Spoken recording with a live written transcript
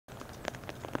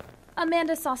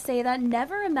Amanda Sauceda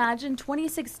never imagined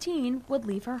 2016 would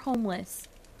leave her homeless.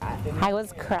 I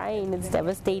was crying. It's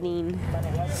devastating.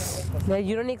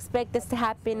 You don't expect this to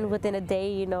happen within a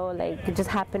day, you know, like it just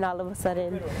happened all of a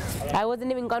sudden. I wasn't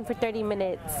even gone for 30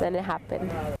 minutes and it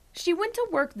happened. She went to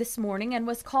work this morning and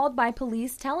was called by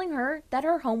police telling her that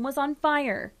her home was on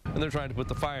fire. And they're trying to put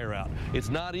the fire out. It's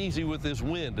not easy with this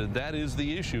wind, and that is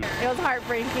the issue. It was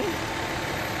heartbreaking.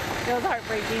 It was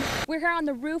heartbreaking. We're here on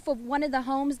the roof of one of the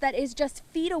homes that is just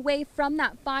feet away from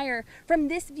that fire. From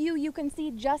this view, you can see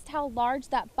just how large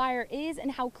that fire is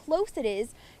and how close it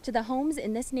is to the homes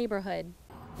in this neighborhood.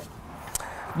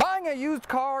 Buying a used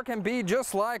car can be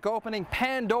just like opening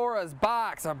Pandora's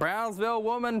box. A Brownsville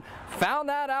woman found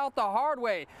that out the hard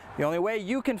way. The only way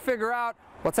you can figure out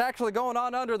what's actually going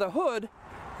on under the hood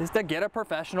is to get a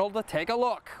professional to take a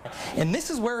look. And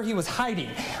this is where he was hiding,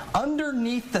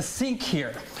 underneath the sink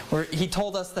here, where he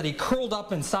told us that he curled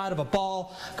up inside of a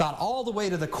ball, got all the way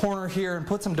to the corner here and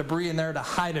put some debris in there to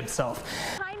hide himself.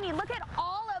 Behind me, look at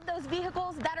all of those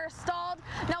vehicles that are stalled.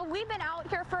 Now, we've been out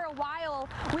here for a while.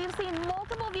 We've seen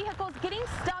multiple vehicles getting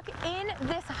stuck in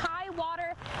this high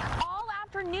water all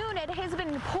afternoon. It has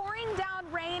been pouring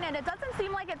down rain, and it doesn't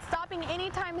seem like it's stopping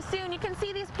anytime soon. You can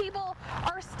see these people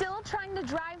are still trying to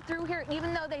drive through here,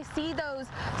 even though they see those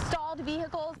stalled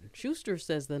vehicles. Schuster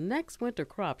says the next winter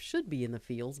crop should be in the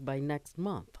fields by next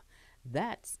month.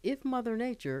 That's if Mother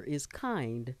Nature is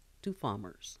kind to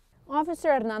farmers.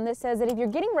 Officer Hernandez says that if you're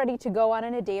getting ready to go out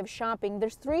on a day of shopping,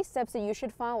 there's 3 steps that you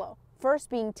should follow. First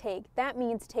being take. That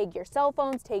means take your cell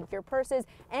phones, take your purses,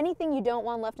 anything you don't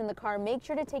want left in the car, make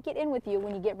sure to take it in with you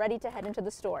when you get ready to head into the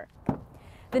store.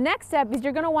 The next step is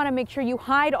you're going to want to make sure you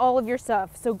hide all of your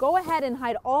stuff. So go ahead and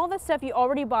hide all the stuff you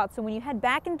already bought so when you head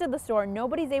back into the store,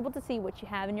 nobody's able to see what you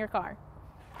have in your car.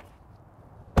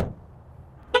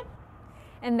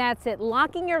 And that's it.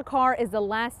 Locking your car is the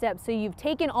last step. So you've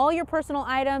taken all your personal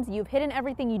items, you've hidden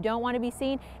everything you don't want to be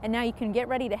seen, and now you can get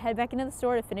ready to head back into the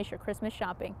store to finish your Christmas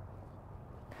shopping.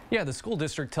 Yeah, the school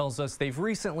district tells us they've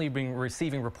recently been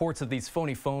receiving reports of these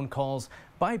phony phone calls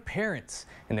by parents,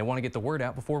 and they want to get the word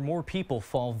out before more people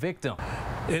fall victim.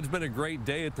 It's been a great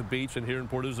day at the beach and here in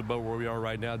Port Isabel where we are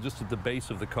right now, just at the base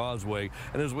of the causeway.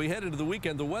 And as we head into the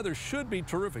weekend, the weather should be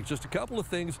terrific. Just a couple of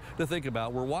things to think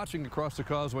about. We're watching across the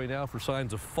causeway now for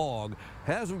signs of fog.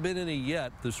 Hasn't been any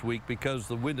yet this week because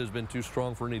the wind has been too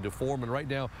strong for any to form. And right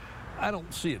now, I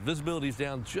don't see it. Visibility's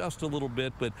down just a little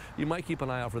bit, but you might keep an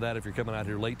eye out for that if you're coming out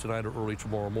here late tonight or early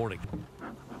tomorrow morning.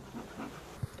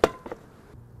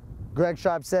 Greg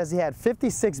Sharp says he had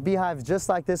 56 beehives just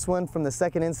like this one from the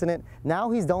second incident. Now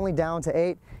he's only down to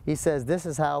 8. He says this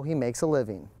is how he makes a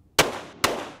living.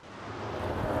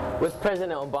 With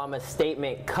President Obama's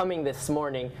statement coming this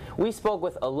morning, we spoke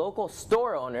with a local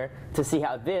store owner to see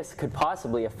how this could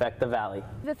possibly affect the valley.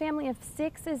 The family of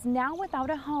 6 is now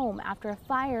without a home after a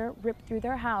fire ripped through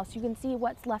their house. You can see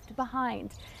what's left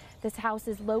behind. This house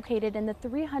is located in the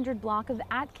 300 block of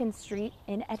Atkins Street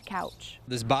in Edcouch.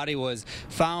 This body was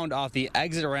found off the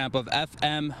exit ramp of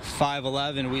FM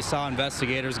 511. We saw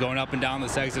investigators going up and down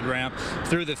this exit ramp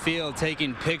through the field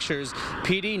taking pictures.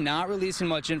 PD not releasing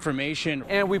much information.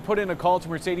 And we put in a call to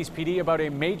Mercedes PD about a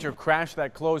major crash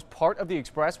that closed part of the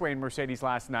expressway in Mercedes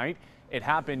last night. It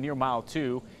happened near mile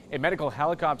 2. A medical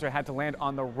helicopter had to land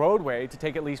on the roadway to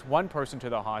take at least one person to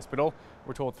the hospital.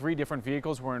 We're told 3 different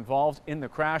vehicles were involved in the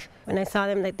crash. When I saw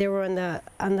them, like they were on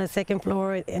the second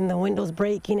floor and the windows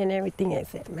breaking and everything, I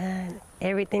said, man,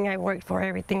 everything I worked for,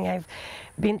 everything I've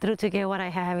been through to get what I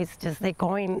have, it's just like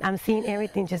going, I'm seeing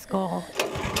everything just go.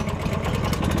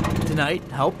 Tonight,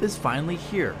 help is finally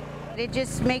here. It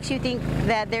just makes you think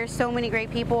that there's so many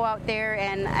great people out there,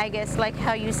 and I guess like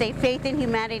how you say faith in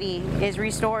humanity is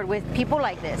restored with people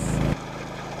like this.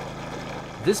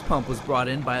 This pump was brought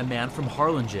in by a man from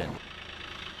Harlingen.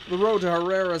 The road to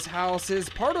Herrera's house is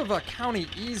part of a county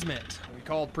easement. We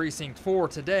called Precinct 4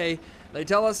 today. They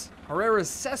tell us Herrera's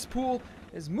cesspool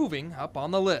is moving up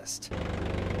on the list.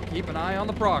 Keep an eye on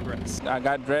the progress. I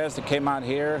got dressed and came out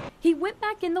here. He went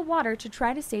back in the water to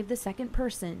try to save the second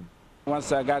person.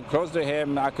 Once I got close to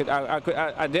him,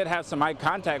 I did have some eye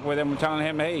contact with him, telling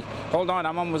him, hey, hold on,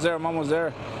 I'm almost there, I'm almost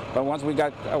there. But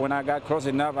when I got close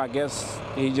enough, I guess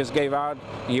he just gave out,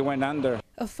 he went under.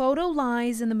 A photo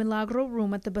lies in the Milagro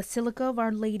room at the Basilica of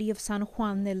Our Lady of San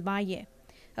Juan del Valle,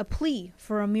 a plea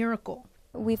for a miracle.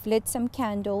 We've lit some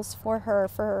candles for her,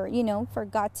 for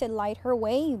God to light her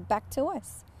way back to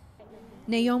us.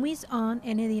 Naomi's aunt,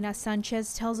 Enedina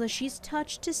Sanchez, tells us she's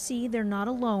touched to see they're not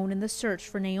alone in the search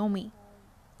for Naomi.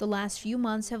 The last few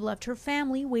months have left her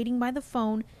family waiting by the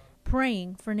phone,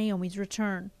 praying for Naomi's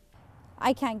return.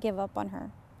 I can't give up on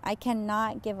her. I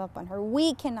cannot give up on her.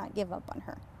 We cannot give up on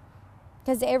her.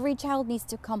 Because every child needs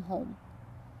to come home.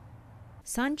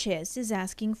 Sanchez is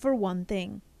asking for one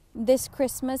thing. This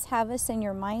Christmas, have us in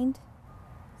your mind,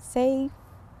 safe.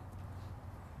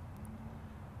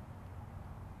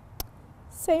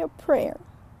 Say a prayer.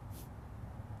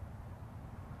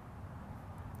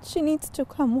 She needs to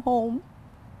come home.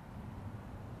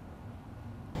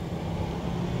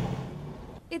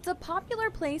 It's a popular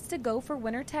place to go for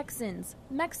winter Texans,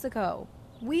 Mexico.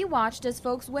 We watched as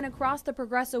folks went across the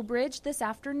Progreso Bridge this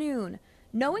afternoon.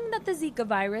 Knowing that the Zika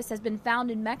virus has been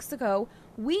found in Mexico,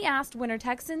 we asked winter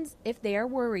Texans if they are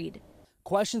worried.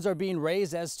 Questions are being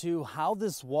raised as to how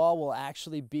this wall will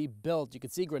actually be built. You can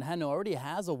see Granjeno already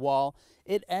has a wall.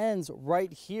 It ends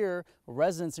right here.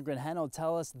 Residents in Granjeno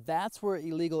tell us that's where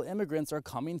illegal immigrants are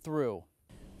coming through.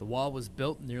 The wall was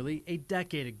built nearly a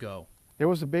decade ago. There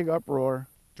was a big uproar.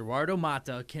 Gerardo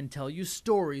Mata can tell you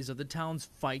stories of the town's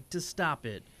fight to stop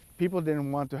it. People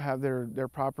didn't want to have their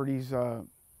properties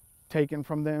taken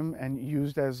from them and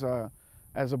used as a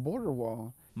border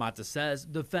wall. Mata says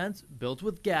the fence, built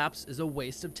with gaps, is a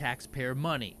waste of taxpayer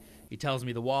money. He tells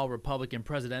me the wall Republican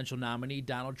presidential nominee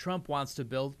Donald Trump wants to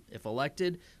build, if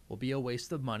elected, will be a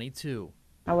waste of money too.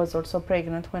 I was also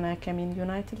pregnant when I came in the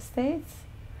United States.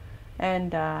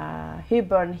 And he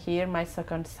born here, my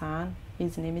second son.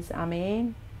 His name is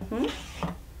Amin.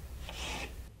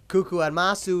 Cuckoo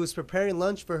Admasu is preparing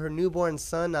lunch for her newborn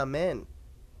son, Amen.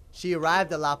 She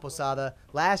arrived at La Posada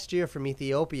last year from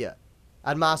Ethiopia.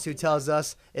 Admasu tells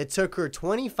us it took her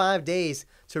 25 days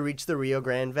to reach the Rio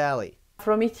Grande Valley.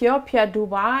 From Ethiopia,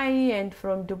 Dubai, and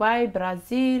from Dubai,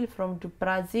 Brazil, from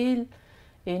Brazil,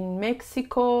 in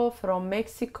Mexico, from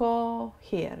Mexico,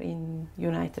 here in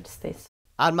United States.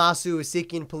 Admasu is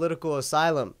seeking political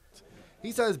asylum.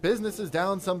 He says business is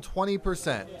down some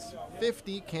 20%,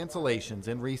 50 cancellations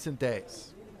in recent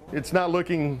days. It's not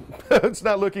looking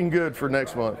good for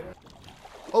next month.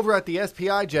 Over at the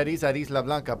SPI jetties at Isla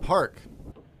Blanca Park,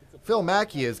 Phil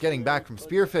Mackey is getting back from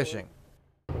spearfishing.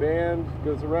 Band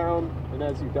goes around, and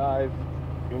as you dive,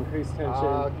 you increase tension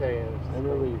and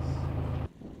release.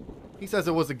 He says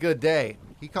it was a good day.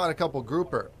 He caught a couple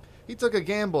grouper. He took a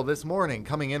gamble this morning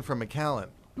coming in from McAllen.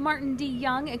 Martin D.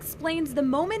 Young explains the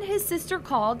moment his sister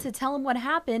called to tell him what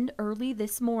happened early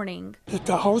this morning.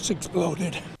 The house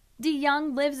exploded. D.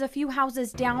 Young lives a few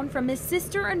houses down from his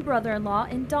sister and brother-in-law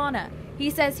in Donna. He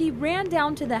says he ran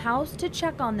down to the house to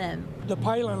check on them. The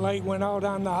pilot light went out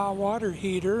on the hot water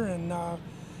heater, and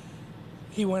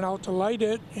he went out to light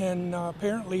it, and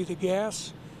apparently the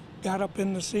gas got up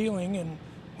in the ceiling, and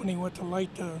when he went to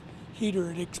light the heater,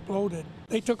 it exploded.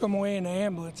 They took him away in an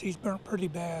ambulance. He's burnt pretty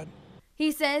bad.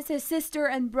 He says his sister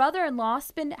and brother-in-law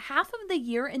spend half of the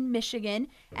year in Michigan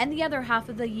and the other half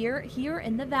of the year here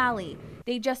in the Valley.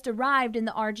 They just arrived in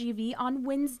the RGV on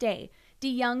Wednesday. D.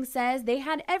 Young says they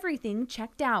had everything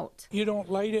checked out. You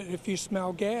don't light it if you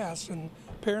smell gas, and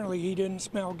apparently he didn't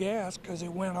smell gas because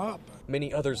it went up.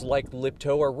 Many others like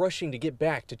Lipto are rushing to get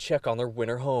back to check on their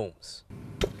winter homes.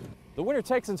 The winter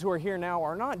Texans who are here now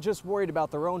are not just worried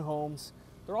about their own homes,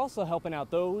 they're also helping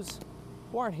out those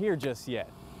who aren't here just yet.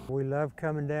 We love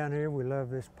coming down here. We love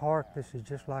this park. This is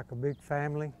just like a big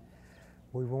family.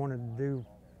 We wanted to do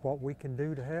what we can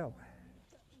do to help.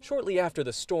 Shortly after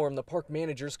the storm, the park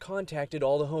managers contacted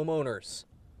all the homeowners,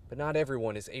 but not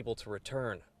everyone is able to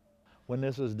return. When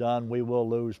this is done, we will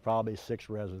lose probably 6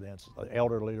 residents,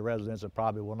 elderly residents that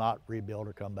probably will not rebuild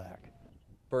or come back.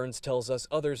 Burns tells us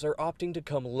others are opting to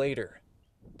come later.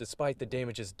 Despite the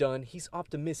damages done, he's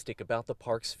optimistic about the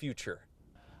park's future.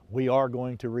 We are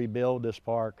going to rebuild this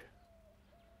park.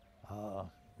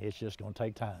 It's just going to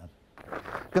take time.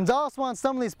 Gonzalez wants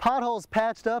some of these potholes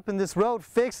patched up and this road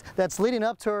fixed that's leading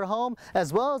up to her home,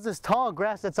 as well as this tall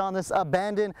grass that's on this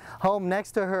abandoned home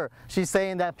next to her. She's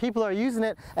saying that people are using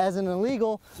it as an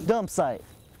illegal dump site.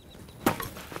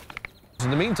 In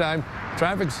the meantime,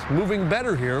 traffic's moving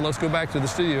better here. Let's go back to the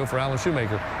studio for Alan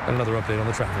Shoemaker and another update on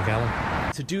the traffic.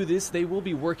 Alan. To do this, they will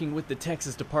be working with the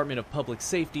Texas Department of Public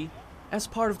Safety as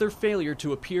part of their failure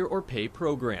to appear or pay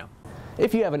program.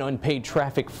 If you have an unpaid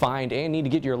traffic fine and need to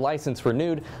get your license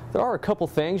renewed, there are a couple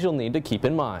things you'll need to keep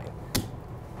in mind.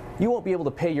 You won't be able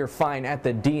to pay your fine at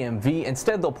the DMV.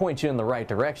 Instead, they'll point you in the right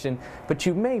direction, but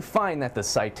you may find that the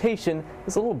citation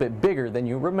is a little bit bigger than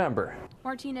you remember.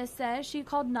 Martinez says she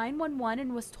called 911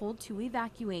 and was told to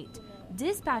evacuate.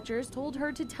 Dispatchers told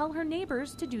her to tell her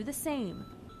neighbors to do the same.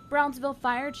 Brownsville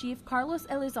Fire Chief Carlos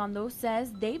Elizondo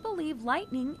says they believe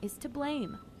lightning is to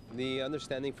blame. The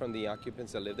understanding from the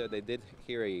occupants that live there, they did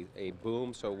hear a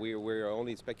boom, so we're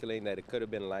only speculating that it could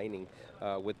have been lightning.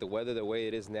 With the weather the way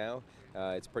it is now,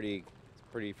 it's pretty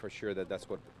pretty for sure that that's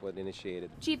what initiated.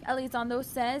 Chief Elizondo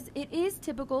says it is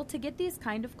typical to get these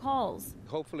kind of calls.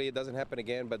 Hopefully it doesn't happen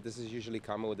again, but this is usually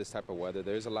common with this type of weather.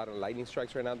 There's a lot of lightning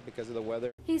strikes right now because of the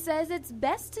weather. He says it's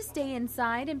best to stay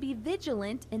inside and be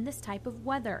vigilant in this type of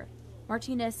weather.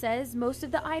 Martinez says most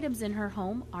of the items in her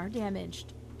home are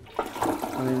damaged.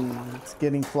 I mean, it's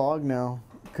getting clogged now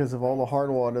because of all the hard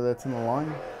water that's in the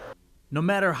line. No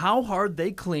matter how hard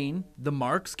they clean, the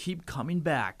marks keep coming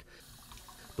back.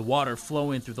 The water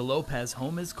flowing through the Lopez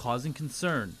home is causing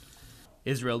concern.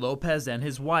 Israel Lopez and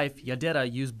his wife,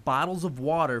 Yadira, use bottles of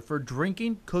water for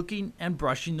drinking, cooking, and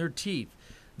brushing their teeth.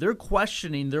 They're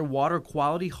questioning their water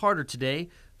quality harder today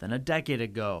than a decade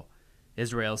ago.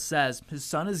 Israel says his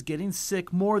son is getting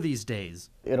sick more these days.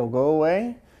 It'll go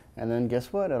away, and then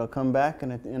guess what? It'll come back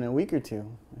in a week or two.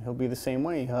 He'll be the same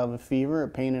way. He'll have a fever, a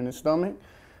pain in his stomach.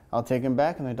 I'll take him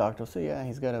back, and the doctor will say, yeah,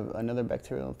 he's got another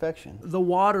bacterial infection. The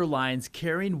water lines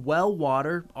carrying well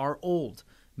water are old.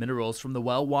 Minerals from the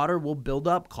well water will build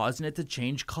up, causing it to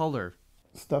change color.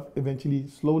 Stuff eventually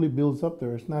slowly builds up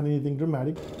there. It's not anything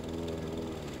dramatic.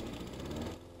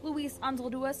 Luis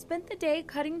Anzaldúa spent the day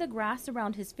cutting the grass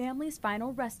around his family's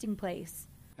final resting place.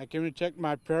 I came to check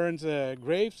my parents'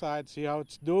 graveside, see how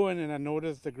it's doing, and I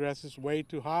noticed the grass is way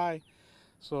too high.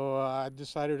 So I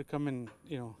decided to come and,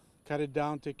 cut it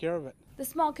down, take care of it. The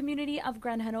small community of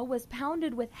Granjeno was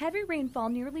pounded with heavy rainfall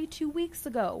nearly 2 weeks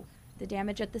ago. The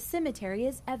damage at the cemetery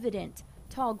is evident.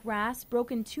 Tall grass,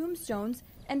 broken tombstones,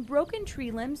 and broken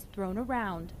tree limbs thrown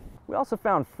around. We also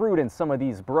found fruit in some of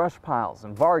these brush piles,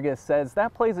 and Vargas says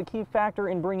that plays a key factor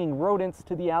in bringing rodents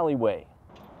to the alleyway.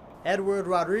 Edward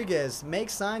Rodriguez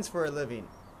makes signs for a living.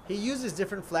 He uses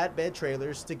different flatbed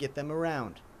trailers to get them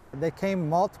around. They came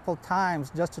multiple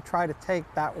times just to try to take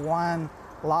that one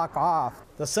lock off.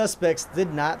 The suspects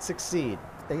did not succeed.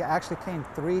 They actually came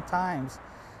 3 times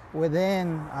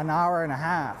within an hour and a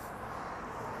half.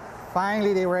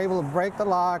 Finally, they were able to break the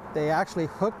lock. They actually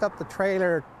hooked up the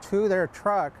trailer to their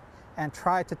truck and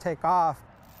tried to take off.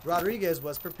 Rodriguez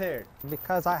was prepared.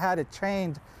 Because I had it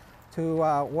chained to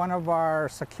one of our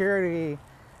security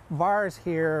bars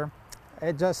here,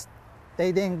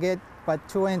 they didn't get but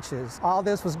 2 inches. All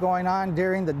this was going on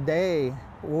during the day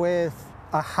with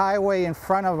a highway in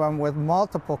front of them with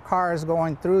multiple cars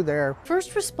going through there.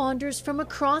 First responders from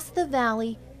across the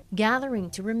valley gathering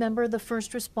to remember the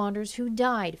first responders who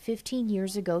died 15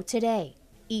 years ago today,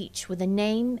 each with a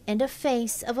name and a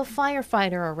face of a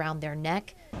firefighter around their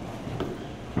neck.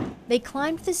 They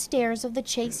climbed the stairs of the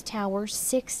Chase Tower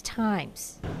 6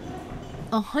 times,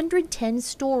 110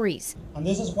 stories. And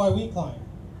this is why we climb,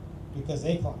 because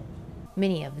they climb.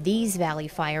 Many of these valley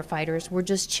firefighters were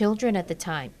just children at the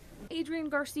time. Adrian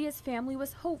Garcia's family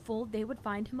was hopeful they would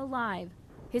find him alive.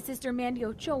 His sister Mandy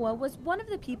Ochoa was one of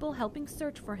the people helping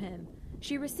search for him.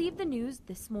 She received the news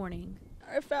this morning.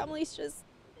 Our family's just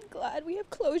glad we have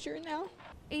closure now.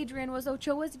 Adrian was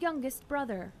Ochoa's youngest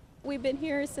brother. We've been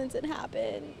here since it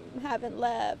happened, haven't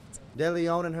left. De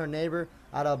Leon and her neighbor,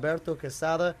 Adalberto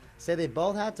Quesada, say they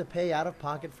both had to pay out of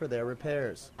pocket for their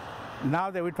repairs.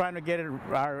 Now that we're trying to get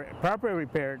our property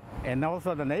repaired and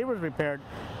also the neighbors repaired,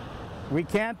 we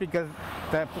can't because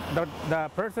the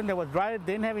person that was driving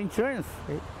didn't have insurance.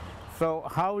 So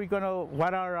how are we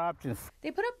what are our options?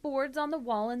 They put up boards on the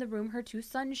wall in the room her 2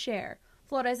 sons share.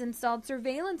 Flores installed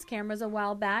surveillance cameras a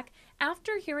while back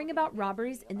after hearing about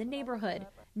robberies in the neighborhood.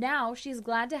 Now she's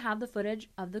glad to have the footage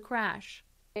of the crash.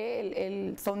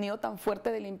 When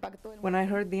I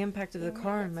heard the impact of the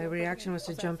car, my reaction was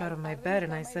to jump out of my bed,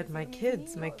 and I said, my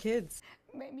kids, my kids.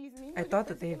 I thought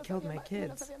that they had killed my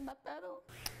kids.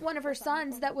 One of her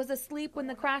sons that was asleep when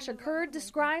the crash occurred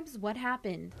describes what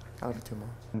happened.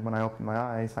 When I opened my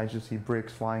eyes, I just see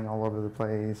bricks flying all over the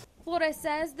place. Flores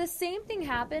says the same thing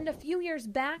happened a few years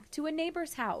back to a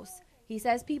neighbor's house. He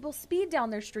says people speed down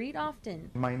their street often.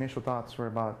 My initial thoughts were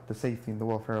about the safety and the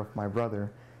welfare of my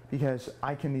brother, because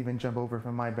I couldn't even jump over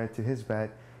from my bed to his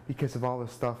bed because of all the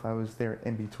stuff I was there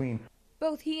in between.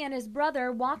 Both he and his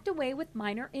brother walked away with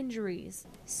minor injuries.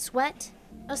 Sweat,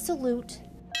 a salute,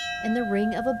 and the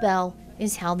ring of a bell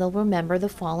is how they'll remember the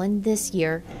fallen this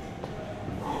year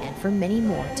and for many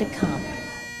more to come.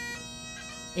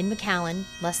 In McAllen,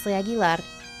 Leslie Aguilar,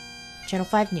 Channel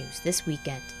 5 News this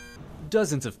weekend.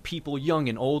 Dozens of people, young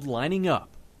and old, lining up,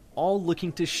 all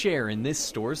looking to share in this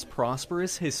store's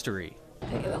prosperous history.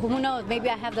 Who knows, maybe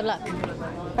I have the luck,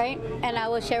 right? And I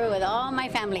will share it with all my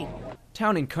family.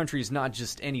 Town & Country is not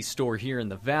just any store here in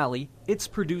the Valley. It's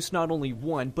produced not only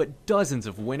one, but dozens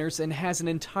of winners and has an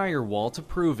entire wall to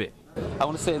prove it. I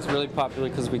want to say it's really popular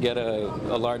because we get a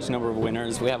large number of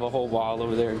winners. We have a whole wall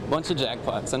over there, a bunch of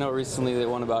jackpots. I know recently they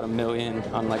won about $1 million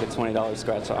on like a $20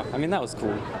 scratch off. I mean, that was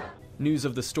cool. News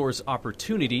of the store's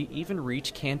opportunity even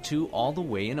reached Cantu all the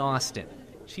way in Austin.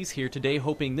 She's here today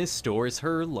hoping this store is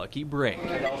her lucky break.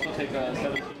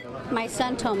 My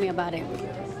son told me about it.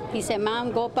 He said,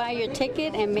 Mom, go buy your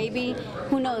ticket and maybe,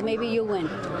 who knows, maybe you win.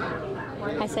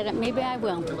 I said, maybe I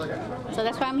will. So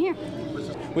that's why I'm here.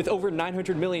 With over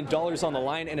 $900 million on the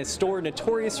line and a store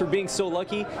notorious for being so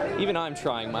lucky, even I'm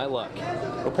trying my luck.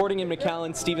 Reporting in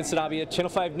McAllen, Steven Sadabia, Channel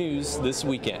 5 News this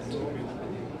weekend.